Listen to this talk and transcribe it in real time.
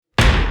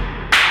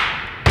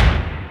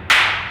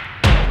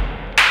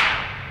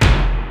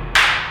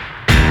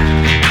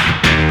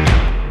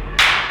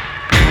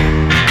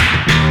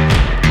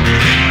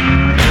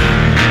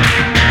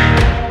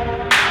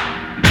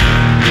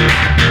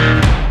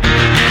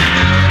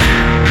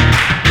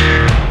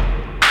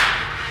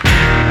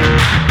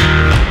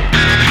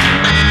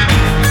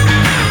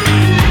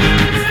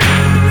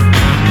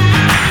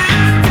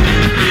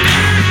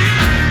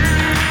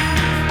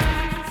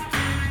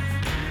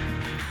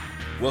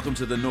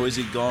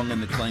noisy gong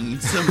and the clanging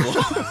cymbal.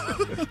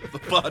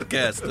 The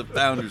podcast, the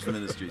Founders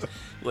Ministries.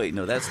 Wait,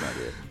 no, that's not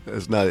it.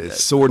 That's not it.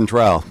 It's Sword and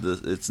Trowel.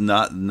 It's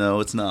not. No,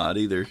 it's not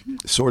either.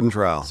 Sword and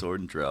Trowel.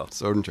 Sword and Trowel.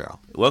 Sword and Trowel.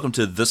 Welcome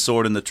to The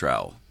Sword and the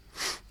Trowel,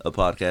 a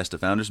podcast of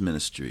Founders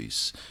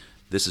Ministries.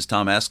 This is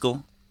Tom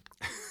Ascol.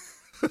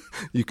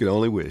 You can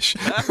only wish.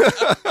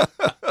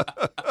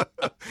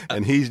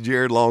 And he's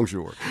Jared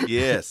Longshore.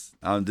 Yes,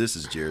 this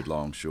is Jared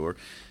Longshore,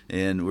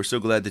 and we're so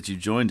glad that you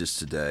joined us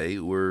today.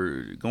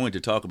 We're going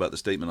to talk about the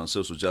statement on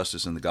social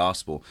justice and the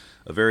gospel,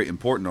 a very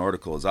important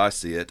article as I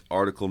see it,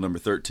 article number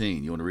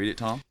 13. You want to read it,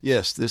 Tom?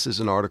 Yes, this is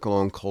an article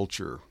on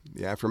culture.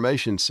 The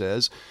affirmation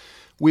says,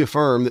 "We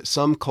affirm that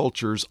some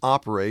cultures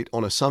operate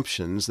on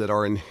assumptions that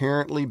are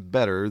inherently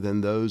better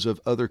than those of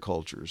other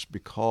cultures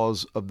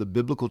because of the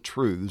biblical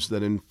truths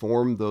that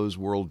inform those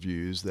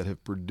worldviews that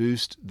have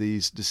produced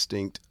these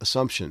distinct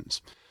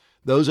assumptions.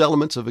 Those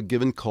elements of a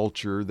given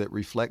culture that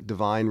reflect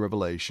divine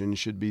revelation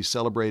should be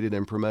celebrated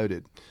and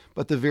promoted.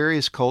 But the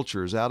various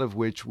cultures out of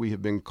which we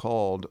have been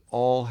called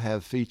all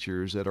have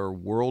features that are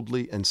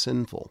worldly and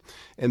sinful,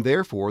 and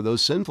therefore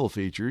those sinful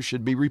features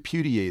should be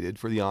repudiated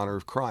for the honor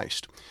of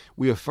Christ.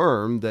 We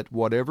affirm that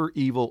whatever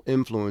evil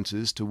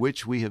influences to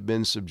which we have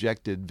been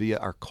subjected via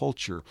our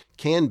culture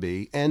can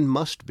be and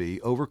must be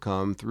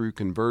overcome through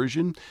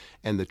conversion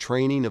and the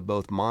training of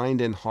both mind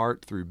and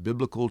heart through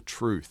biblical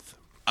truth."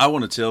 I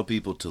want to tell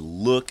people to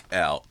look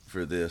out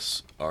for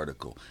this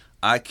article.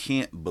 I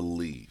can't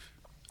believe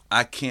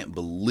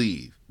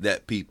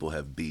that people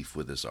have beef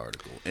with this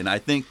article. And I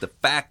think the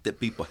fact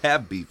that people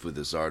have beef with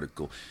this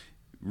article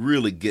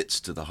really gets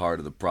to the heart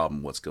of the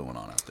problem, what's going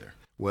on out there.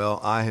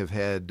 Well, I have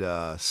had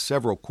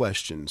several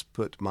questions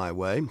put my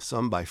way,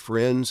 some by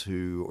friends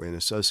who, in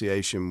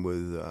association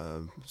with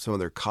some of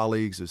their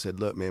colleagues, have said,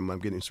 "Look, man, I'm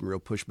getting some real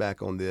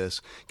pushback on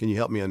this. Can you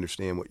help me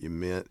understand what you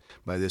meant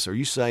by this? Are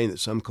you saying that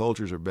some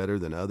cultures are better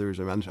than others?"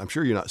 I mean, I'm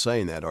sure you're not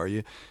saying that, are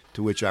you?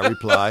 To which I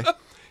reply,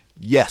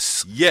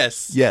 yes.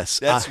 Yes. Yes.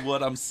 That's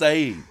what I'm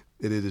saying.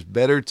 It is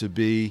better to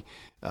be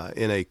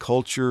in a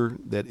culture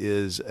that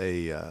is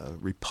a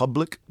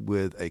republic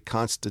with a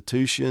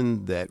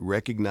constitution that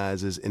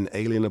recognizes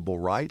inalienable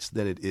rights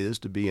than it is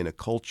to be in a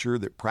culture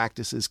that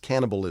practices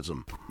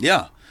cannibalism.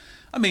 Yeah.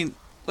 I mean,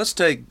 let's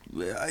take,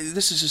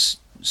 this is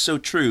just so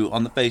true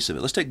on the face of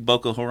it. Let's take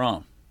Boko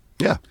Haram.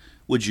 Yeah.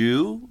 Would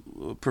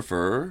you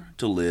prefer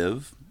to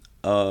live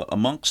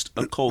amongst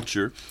a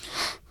culture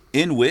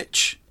in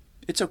which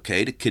it's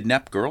okay to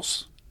kidnap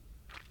girls?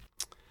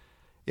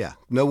 Yeah.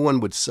 No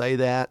one would say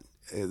that.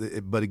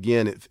 But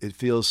again, it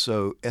feels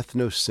so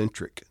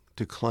ethnocentric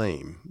to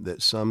claim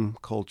that some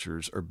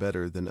cultures are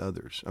better than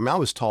others. I mean, I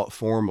was taught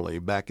formally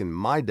back in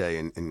my day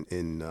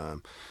in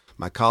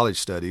my college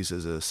studies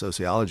as a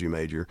sociology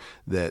major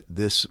that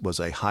this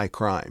was a high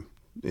crime.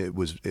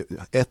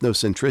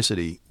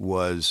 Ethnocentricity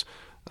was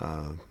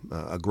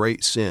a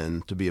great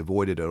sin to be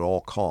avoided at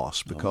all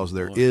costs because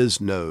there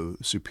is no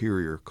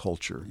superior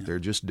culture. Yeah. They're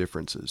just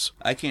differences.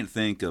 I can't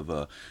think of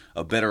a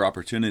better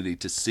opportunity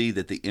to see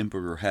that the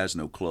emperor has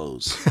no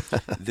clothes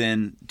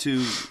than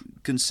to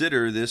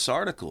consider this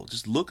article.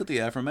 Just look at the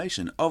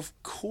affirmation. Of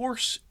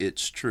course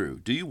it's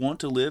true. Do you want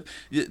to live?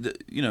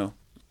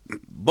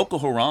 Boko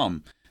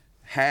Haram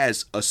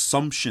has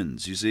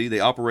assumptions, you see.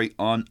 They operate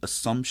on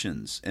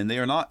assumptions, and they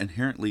are not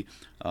inherently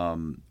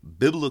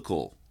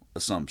biblical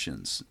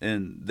assumptions,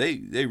 and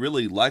they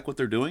really like what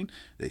they're doing.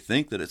 They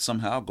think that it's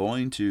somehow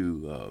going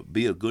to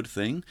be a good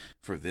thing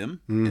for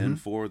them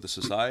and for the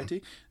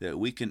society, that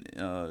we can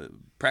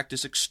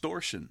practice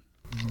extortion.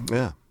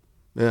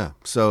 Yeah.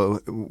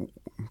 So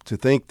to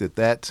think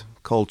that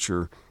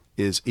culture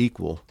is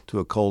equal to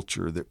a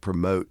culture that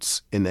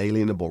promotes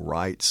inalienable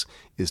rights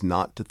is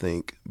not to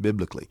think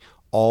biblically.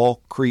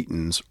 All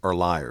Cretans are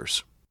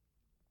liars.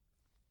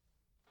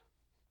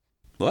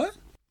 What?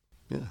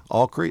 Yeah,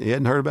 all Cretans. You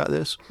hadn't heard about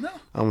this? No.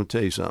 I'm going to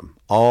tell you something.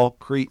 All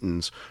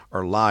Cretans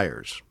are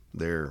liars.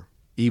 They're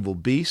evil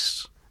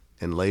beasts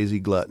and lazy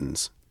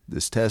gluttons.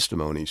 This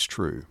testimony is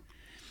true.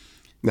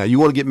 Now, you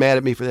want to get mad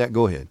at me for that?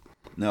 Go ahead.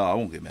 No, I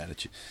won't get mad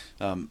at you.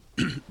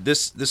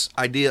 This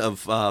idea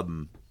of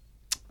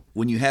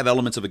when you have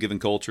elements of a given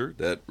culture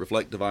that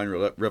reflect divine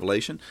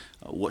revelation,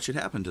 what should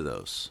happen to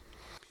those?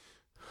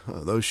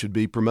 Those should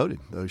be promoted.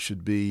 Those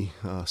should be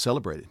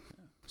celebrated.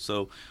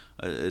 So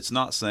it's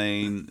not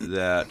saying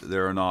that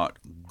there are not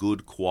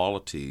good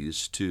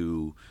qualities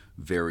to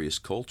various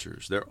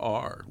cultures. There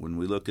are. When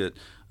we look at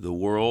the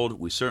world,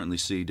 we certainly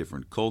see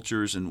different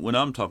cultures. And when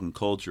I'm talking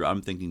culture,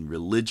 I'm thinking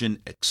religion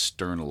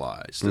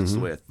externalized. That's the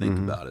way I think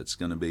about it. It's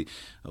going to be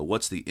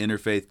what's the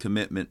interfaith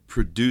commitment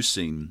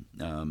producing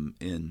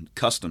in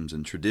customs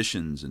and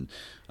traditions and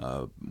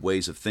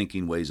ways of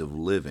thinking, ways of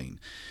living.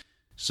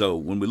 So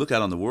when we look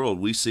out on the world,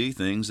 we see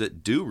things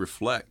that do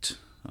reflect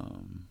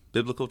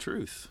biblical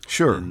truth.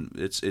 Sure. And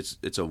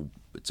it's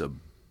a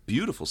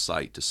beautiful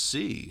sight to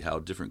see how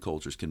different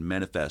cultures can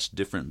manifest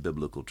different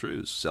biblical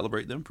truths,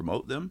 celebrate them,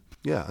 promote them.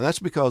 Yeah, and that's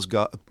because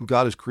God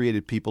has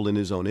created people in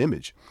His own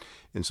image.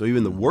 And so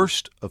even the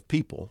worst of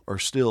people are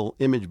still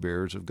image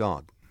bearers of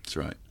God.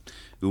 That's right.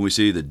 When we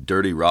see the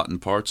dirty, rotten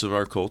parts of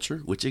our culture,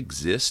 which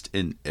exist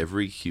in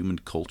every human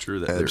culture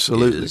that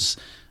Absolutely. there is,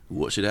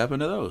 what should happen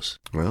to those?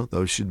 Well,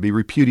 those should be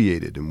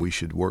repudiated, and we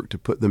should work to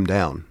put them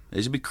down.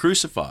 They should be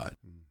crucified.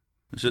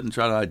 We shouldn't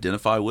try to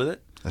identify with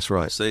it. That's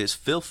right. Say it's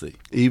filthy.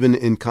 Even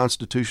in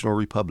constitutional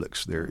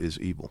republics, there is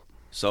evil.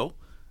 So,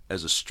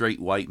 as a straight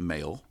white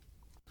male,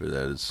 for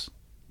that is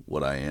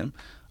what I am,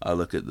 I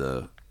look at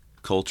the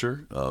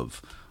culture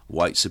of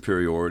white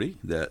superiority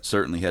that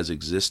certainly has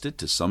existed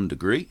to some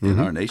degree in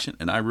our nation,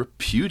 and I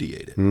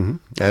repudiate it. Absolutely.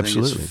 I think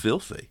it's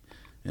filthy.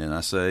 And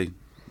I say,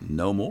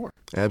 no more.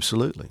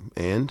 Absolutely.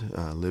 And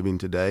living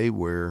today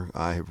where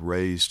I have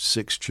raised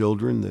 6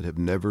 children that have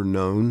never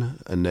known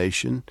a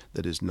nation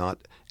that is not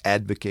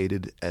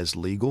advocated as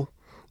legal,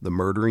 the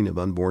murdering of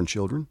unborn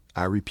children,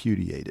 I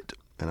repudiate it.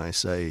 And I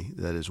say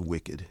that is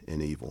wicked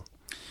and evil.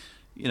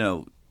 You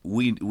know,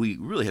 we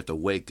really have to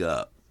wake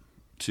up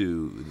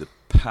to the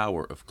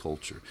power of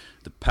culture,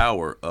 the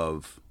power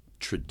of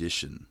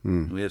tradition.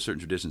 We have certain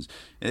traditions,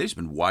 and they've just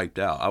been wiped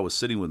out. I was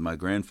sitting with my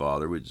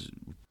grandfather, which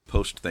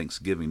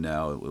post-Thanksgiving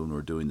now when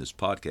we're doing this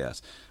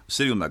podcast. I was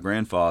sitting with my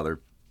grandfather,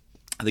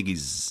 I think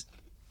he's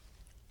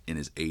in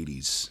his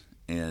 80s,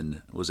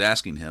 and was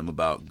asking him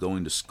about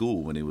going to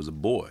school when he was a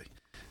boy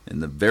in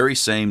the very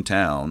same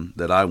town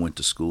that I went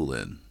to school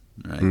in,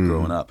 right,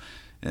 growing up.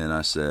 And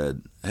I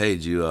said, hey,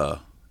 did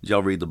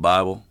y'all read the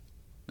Bible?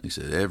 He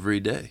said, every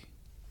day.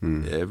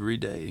 Every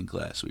day in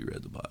class we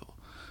read the Bible.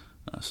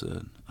 I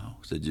said, oh.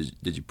 I said,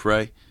 did you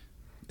pray?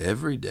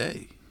 Every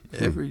day.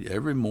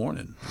 Every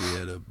morning we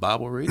had a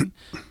Bible reading.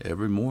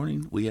 Every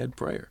morning we had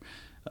prayer.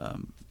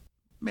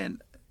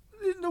 Man,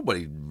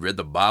 nobody read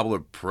the Bible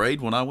or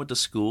prayed when I went to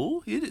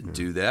school. You didn't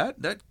do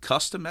that. That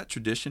custom, that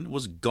tradition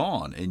was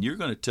gone. And you're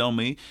going to tell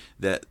me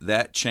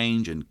that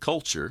change in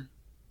culture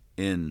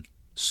in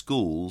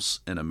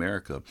schools in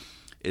America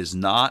is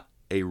not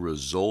a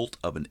result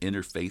of an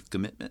interfaith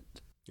commitment?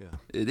 Yeah.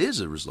 It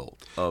is a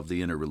result of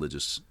the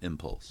interreligious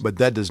impulse. But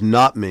that does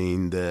not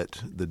mean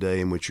that the day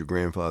in which your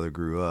grandfather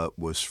grew up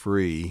was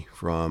free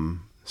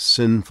from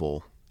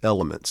sinful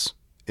elements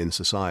in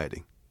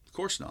society. Of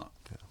course not.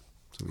 Yeah.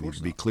 So we need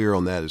to be clear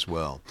on that as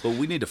well. But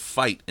we need to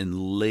fight and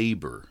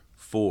labor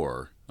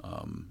for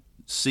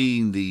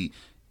seeing the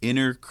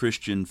inner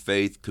Christian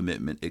faith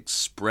commitment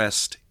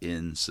expressed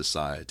in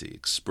society,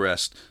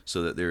 expressed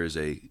so that there is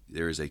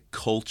a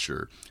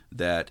culture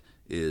that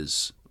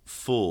is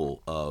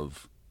full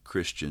of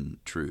Christian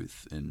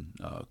truth and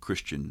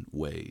Christian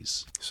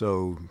ways.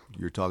 So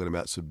you're talking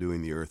about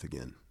subduing the earth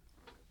again?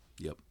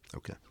 Yep.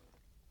 Okay.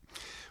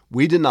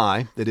 We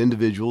deny that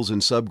individuals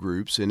and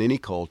subgroups in any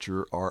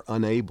culture are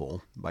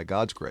unable, by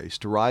God's grace,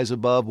 to rise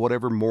above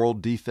whatever moral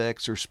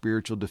defects or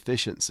spiritual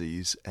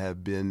deficiencies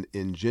have been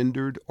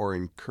engendered or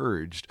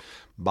encouraged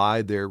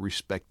by their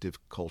respective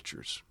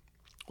cultures.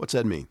 What's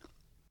that mean?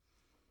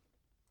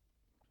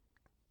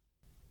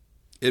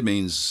 It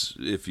means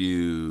if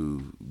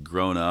you've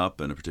grown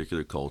up in a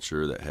particular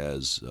culture that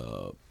has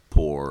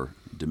poor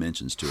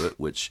dimensions to it,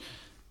 which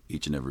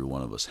each and every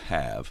one of us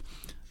have,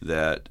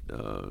 that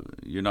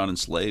you're not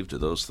enslaved to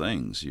those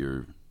things.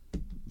 You're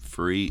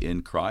free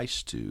in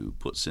Christ to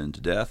put sin to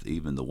death,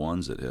 even the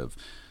ones that have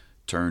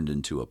turned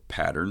into a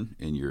pattern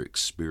in your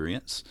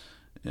experience,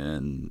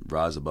 and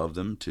rise above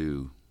them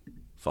to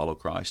follow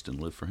Christ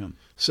and live for Him.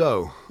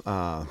 So,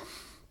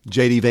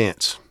 J.D.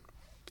 Vance,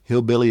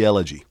 Hillbilly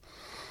Elegy.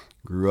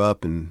 Grew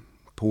up in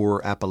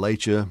poor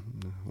Appalachia,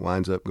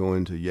 winds up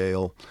going to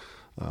Yale,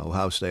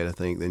 Ohio State, I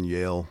think, then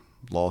Yale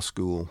Law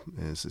School,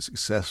 and is a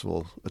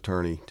successful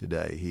attorney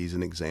today. He's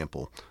an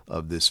example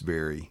of this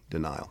very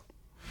denial.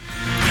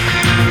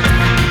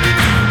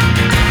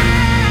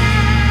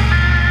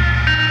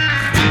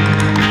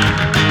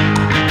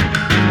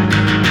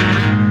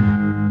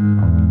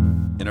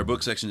 In our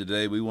book section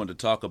today, we want to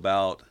talk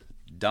about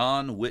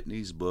Don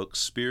Whitney's book,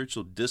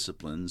 Spiritual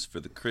Disciplines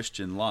for the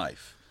Christian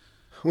Life.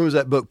 When was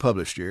that book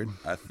published, Jared?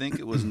 I think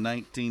it was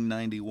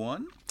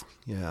 1991.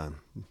 Yeah.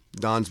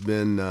 Don's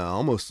been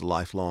almost a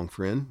lifelong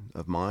friend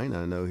of mine.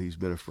 I know he's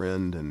been a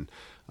friend and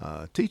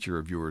teacher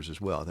of yours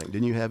as well, I think.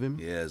 Didn't you have him?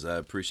 Yes, I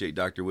appreciate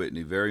Dr.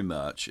 Whitney very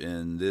much.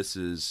 And this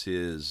is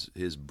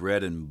his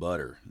bread and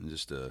butter,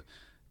 just a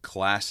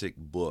classic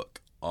book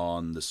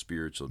on the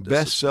spiritual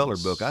disciplines.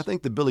 Bestseller book. I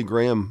think the Billy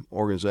Graham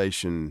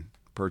organization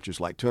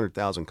purchased like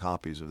 200,000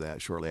 copies of that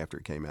shortly after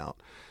it came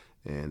out.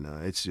 And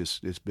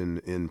it's been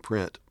in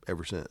print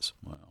ever since.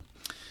 Wow.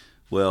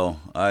 Well,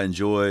 I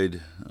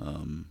enjoyed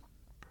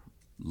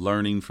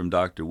learning from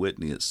Dr.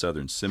 Whitney at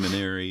Southern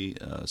Seminary,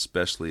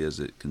 especially as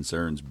it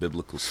concerns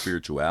biblical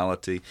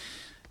spirituality.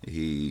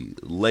 He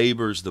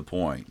labors the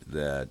point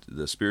that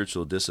the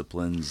spiritual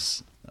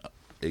disciplines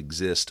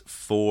exist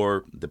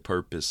for the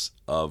purpose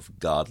of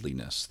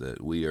godliness,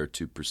 that we are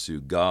to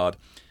pursue God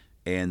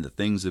and the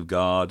things of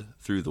God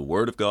through the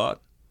Word of God.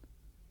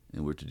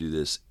 And we're to do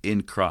this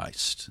in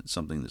Christ. It's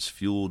something that's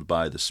fueled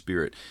by the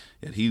Spirit.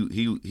 And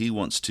he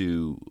wants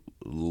to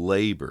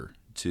labor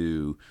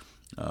to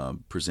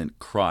present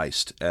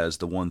Christ as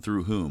the one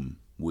through whom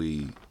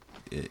we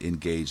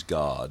engage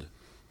God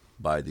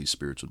by these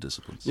spiritual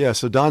disciplines. Yeah,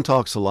 so Don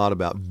talks a lot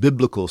about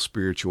biblical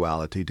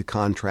spirituality to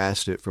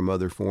contrast it from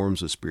other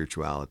forms of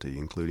spirituality,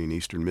 including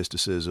Eastern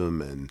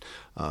mysticism and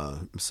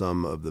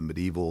some of the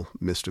medieval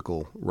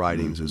mystical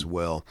writings as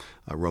well,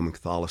 Roman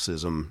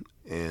Catholicism,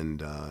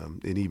 and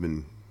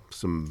even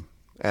some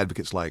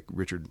advocates like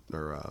Richard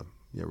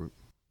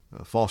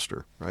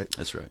Foster, right?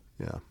 That's right.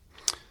 Yeah.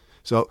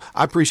 So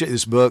I appreciate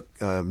this book.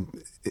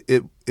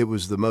 It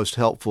was the most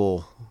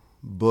helpful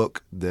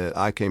book that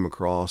I came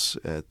across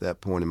at that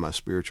point in my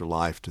spiritual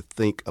life to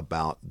think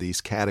about these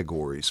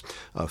categories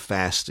of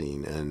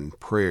fasting and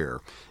prayer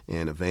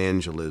and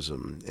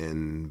evangelism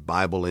and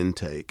Bible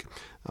intake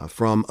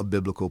from a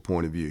biblical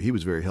point of view. He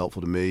was very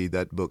helpful to me.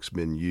 That book's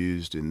been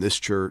used in this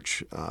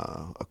church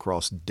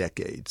across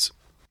decades.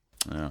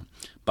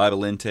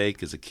 Bible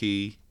intake is a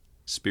key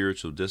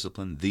spiritual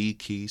discipline, the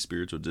key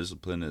spiritual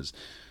discipline, as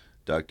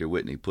Dr.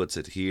 Whitney puts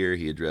it here.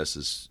 He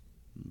addresses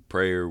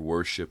prayer,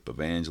 worship,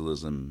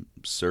 evangelism,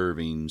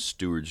 serving,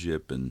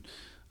 stewardship, and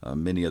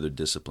many other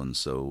disciplines.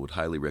 So would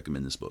highly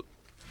recommend this book.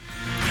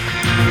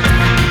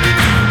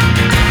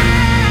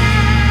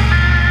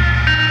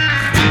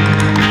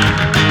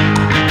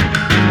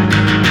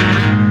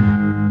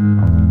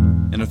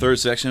 In the third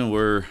section,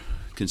 we're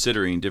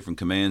considering different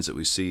commands that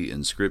we see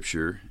in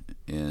Scripture.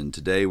 And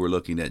today we're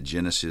looking at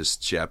Genesis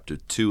chapter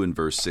 2 and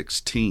verse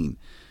 16.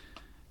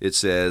 It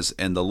says,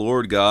 "And the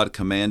Lord God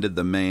commanded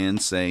the man,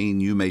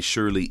 saying, You may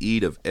surely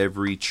eat of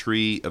every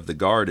tree of the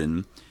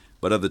garden,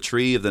 but of the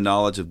tree of the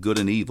knowledge of good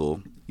and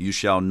evil you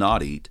shall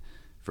not eat,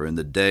 for in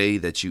the day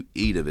that you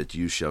eat of it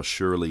you shall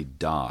surely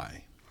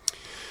die."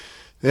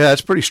 Yeah,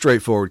 that's a pretty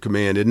straightforward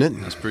command, isn't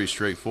it? That's pretty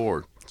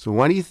straightforward. So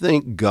why do you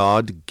think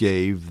God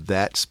gave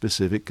that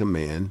specific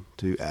command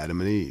to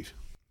Adam and Eve?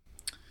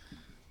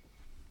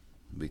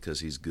 Because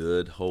he's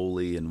good,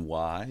 holy, and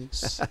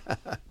wise.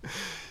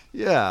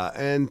 Yeah,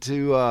 and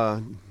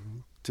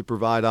to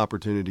provide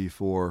opportunity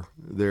for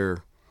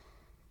their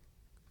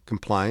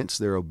compliance,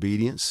 their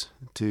obedience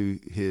to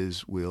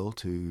his will,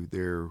 to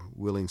their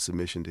willing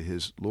submission to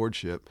his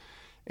lordship,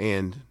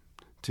 and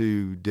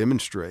to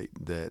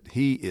demonstrate that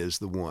he is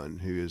the one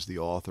who is the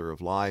author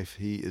of life.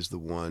 He is the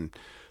one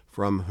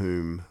from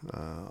whom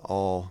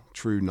all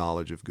true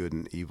knowledge of good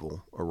and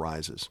evil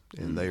arises,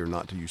 and they are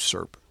not to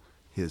usurp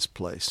his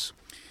place.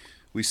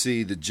 We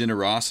see the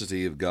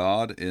generosity of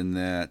God in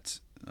that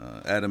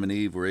Adam and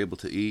Eve were able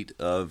to eat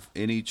of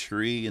any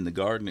tree in the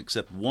garden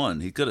except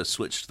one. He could have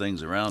switched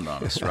things around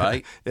on us,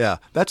 right? Yeah,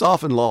 that's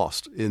often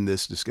lost in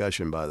this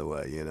discussion, by the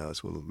way.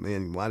 It's, well,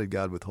 man, why did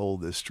God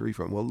withhold this tree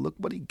from? Well, look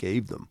what he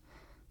gave them.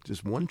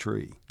 Just one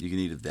tree. You can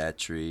eat of that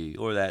tree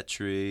or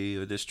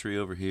this tree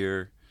over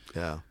here.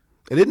 Yeah.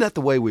 And isn't that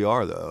the way we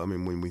are, though? I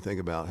mean, when we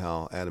think about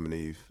how Adam and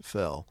Eve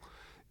fell,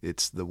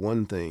 it's the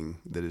one thing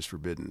that is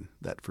forbidden,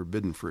 that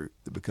forbidden fruit,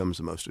 that becomes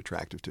the most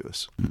attractive to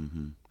us.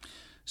 Mm-hmm.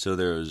 So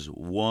there's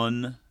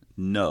one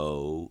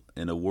no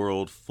in a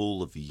world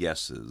full of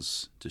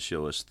yeses to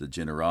show us the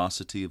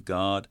generosity of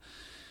God.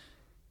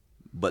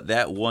 But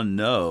that one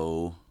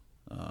no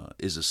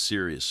is a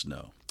serious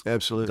no.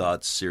 Absolutely.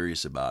 God's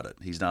serious about it.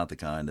 He's not the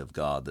kind of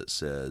God that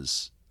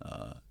says,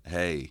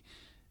 hey,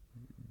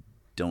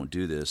 don't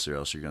do this or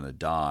else you're going to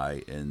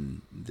die,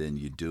 and then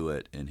you do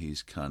it, and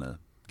he's kind of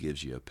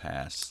gives you a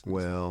pass.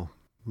 Well,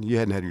 you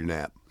hadn't had your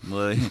nap.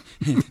 Well,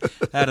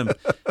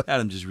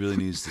 Adam just really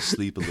needs to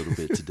sleep a little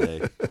bit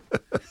today.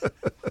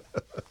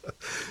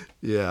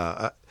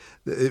 Yeah.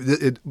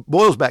 It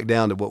boils back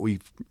down to what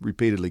we've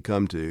repeatedly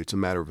come to. It's a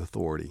matter of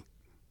authority.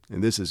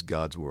 And this is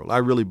God's world. I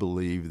really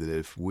believe that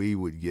if we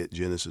would get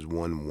Genesis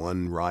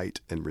 1:1 right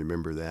and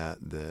remember that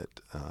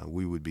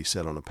we would be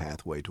set on a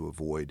pathway to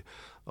avoid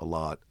a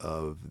lot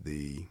of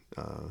the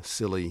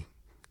silly,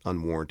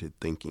 unwarranted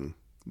thinking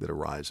that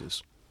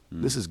arises.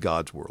 This is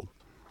God's world.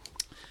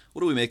 What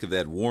do we make of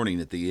that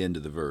warning at the end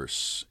of the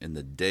verse? In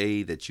the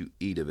day that you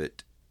eat of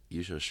it,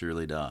 you shall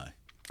surely die.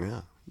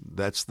 Yeah,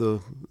 that's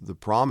the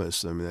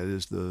promise. I mean, that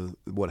is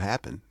what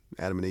happened.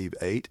 Adam and Eve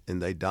ate,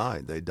 and they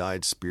died. They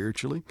died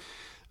spiritually.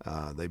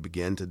 They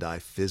began to die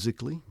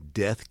physically.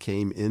 Death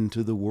came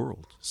into the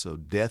world. So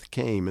death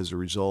came as a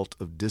result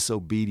of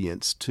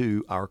disobedience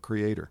to our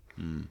Creator.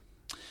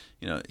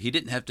 He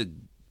didn't have to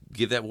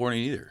give that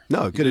warning either.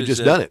 No, he could have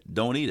just done it.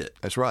 Don't eat it.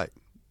 That's right.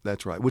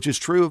 That's right. Which is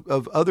true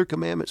of other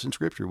commandments in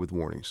Scripture with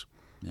warnings.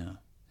 Yeah.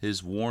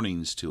 His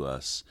warnings to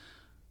us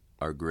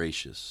are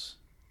gracious.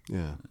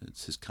 Yeah.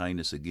 It's his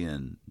kindness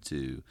again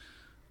to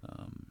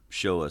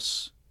show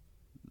us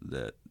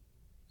that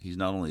he's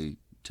not only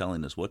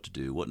telling us what to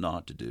do, what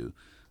not to do,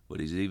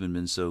 but he's even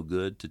been so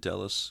good to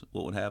tell us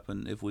what would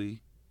happen if we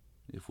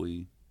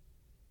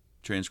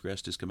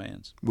transgressed his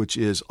commands. Which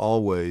is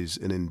always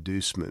an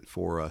inducement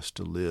for us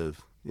to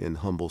live in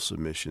humble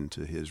submission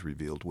to his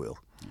revealed will.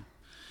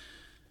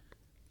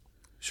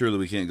 Surely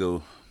we can't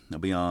go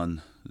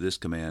beyond this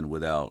command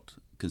without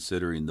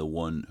considering the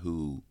one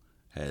who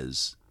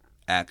has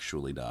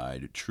actually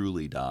died,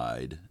 truly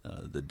died,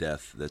 the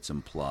death that's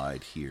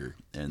implied here,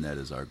 and that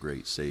is our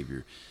great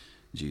Savior,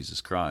 Jesus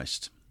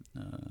Christ.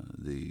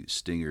 The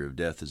stinger of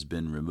death has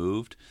been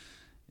removed,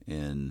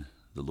 And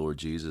the Lord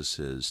Jesus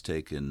has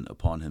taken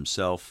upon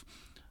himself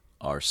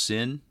our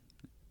sin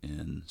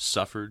and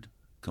suffered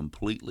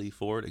completely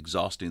for it,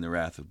 exhausting the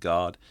wrath of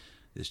God.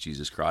 This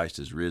Jesus Christ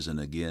is risen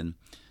again.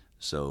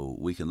 So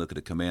we can look at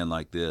a command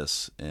like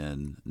this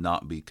and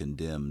not be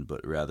condemned,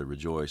 but rather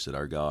rejoice that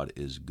our God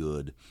is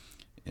good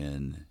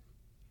and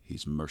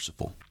he's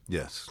merciful.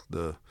 Yes,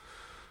 the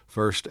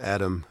first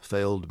Adam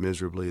failed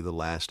miserably. The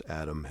last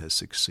Adam has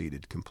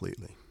succeeded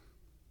completely.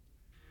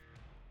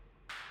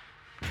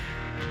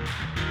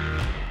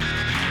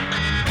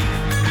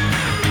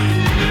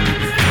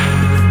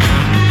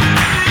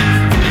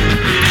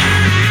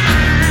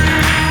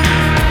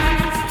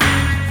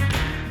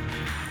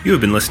 You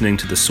have been listening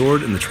to the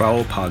Sword and The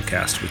Trowel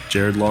podcast with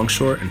Jared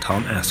Longshore and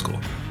Tom Ascol.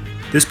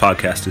 This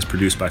podcast is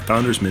produced by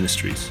Founders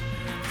Ministries.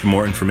 For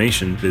more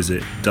information,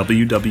 visit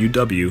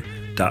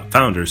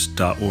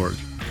www.founders.org.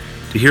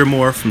 To hear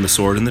more from the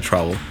Sword and the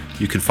Trowel,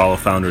 you can follow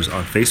Founders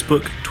on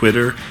Facebook,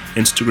 Twitter,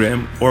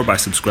 Instagram, or by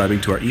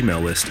subscribing to our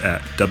email list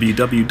at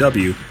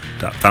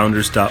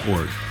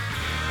www.founders.org.